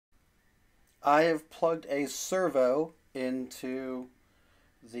I have plugged a servo into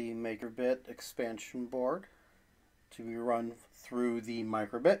the MakerBit expansion board to be run through the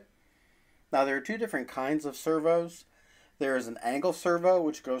microbit. Now there are two different kinds of servos. There is an angle servo,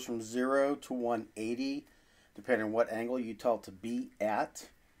 which goes from 0 to 180, depending on what angle you tell it to be at,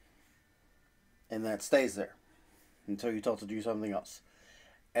 and that stays there until you tell it to do something else.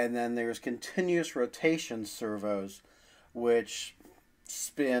 And then there's continuous rotation servos, which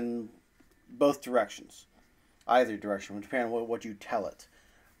spin both directions, either direction, depending on what you tell it.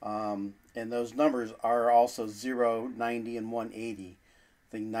 And those numbers are also 0, 90, and 180.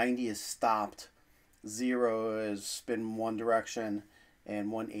 I think 90 is stopped, 0 is spin one direction, and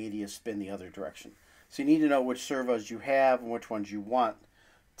 180 is spin the other direction. So you need to know which servos you have and which ones you want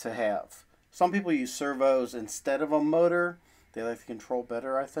to have. Some people use servos instead of a motor. They like the control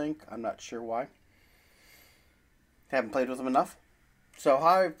better, I think. I'm not sure why. Haven't played with them enough. So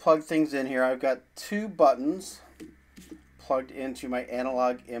how I plug things in here, I've got two buttons plugged into my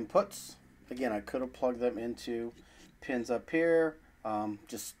analog inputs. Again, I could have plugged them into pins up here.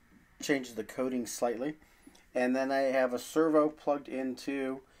 Just changes the coding slightly. And then I have a servo plugged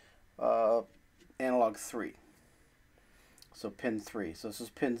into analog 3. So pin 3. So this is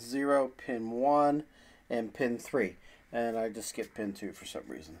pin 0, pin 1, and pin 3. And I just skipped pin 2 for some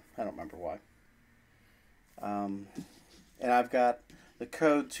reason. I don't remember why. And I've got the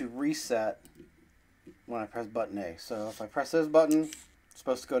code to reset when I press button A. So if I press this button, it's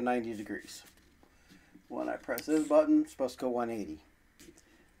supposed to go 90 degrees. When I press this button, it's supposed to go 180.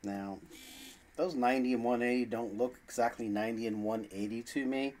 Now, those 90 and 180 don't look exactly 90 and 180 to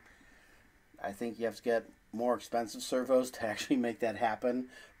me. I think you have to get more expensive servos to actually make that happen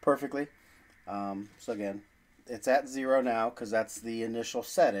perfectly. So again, it's at 0 now because that's the initial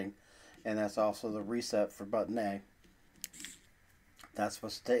setting, and that's also the reset for button A. That's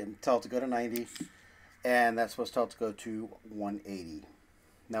supposed to tell it to go to 90, and that's supposed to tell it to go to 180.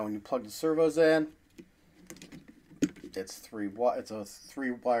 Now when you plug the servos in, it's a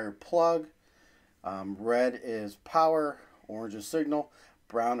 3-wire plug. Red is power, orange is signal,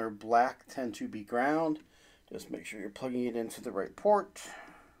 brown or black tend to be ground. Just make sure you're plugging it into the right port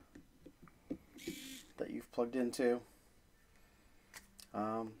that you've plugged into.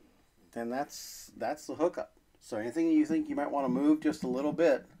 And that's the hookup. So anything you think you might want to move just a little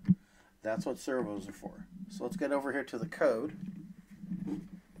bit, that's what servos are for. So let's get over here to the code,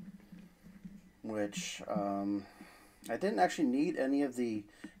 which I didn't actually need any of the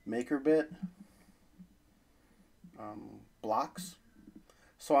MakerBit blocks.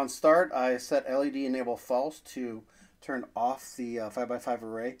 So on start, I set LED enable false to turn off the 5x5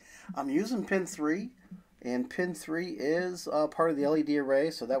 array. I'm using pin 3, and pin 3 is part of the LED array,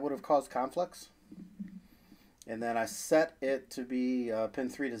 so that would have caused conflicts. And then I set it to be pin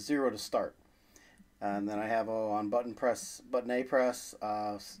 3 to 0 to start. And then I have on button A press,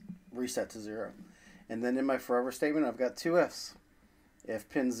 reset to 0. And then in my forever statement, I've got two ifs. If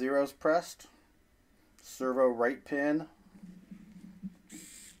pin 0 is pressed, servo right pin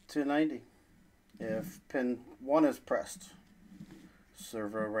to 90. If pin 1 is pressed,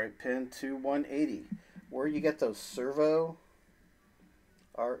 servo right pin to 180. Where you get those servo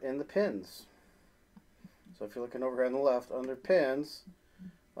are in the pins. So if you're looking over here on the left, under pins,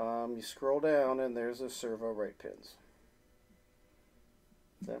 you scroll down and there's the servo right pins.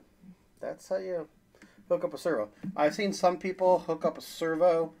 So that's how you hook up a servo. I've seen some people hook up a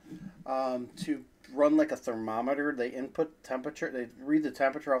servo to run like a thermometer. They input temperature, they read the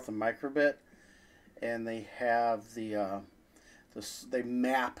temperature off the microbit, and they have they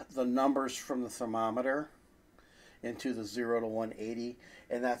map the numbers from the thermometer into the 0 to 180,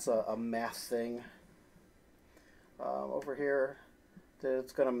 and that's a math thing. Over here,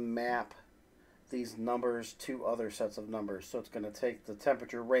 it's going to map these numbers to other sets of numbers. So it's going to take the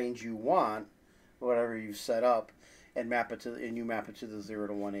temperature range you want, whatever you set up, and map it to the 0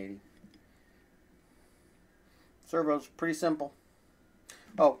 to 180. Servo's pretty simple.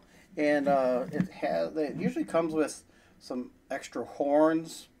 Oh, and it usually comes with some extra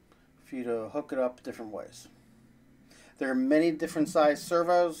horns for you to hook it up different ways. There are many different size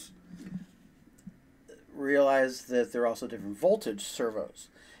servos. Realize that there are also different voltage servos,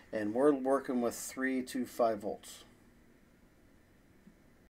 and we're working with 3 to 5 volts.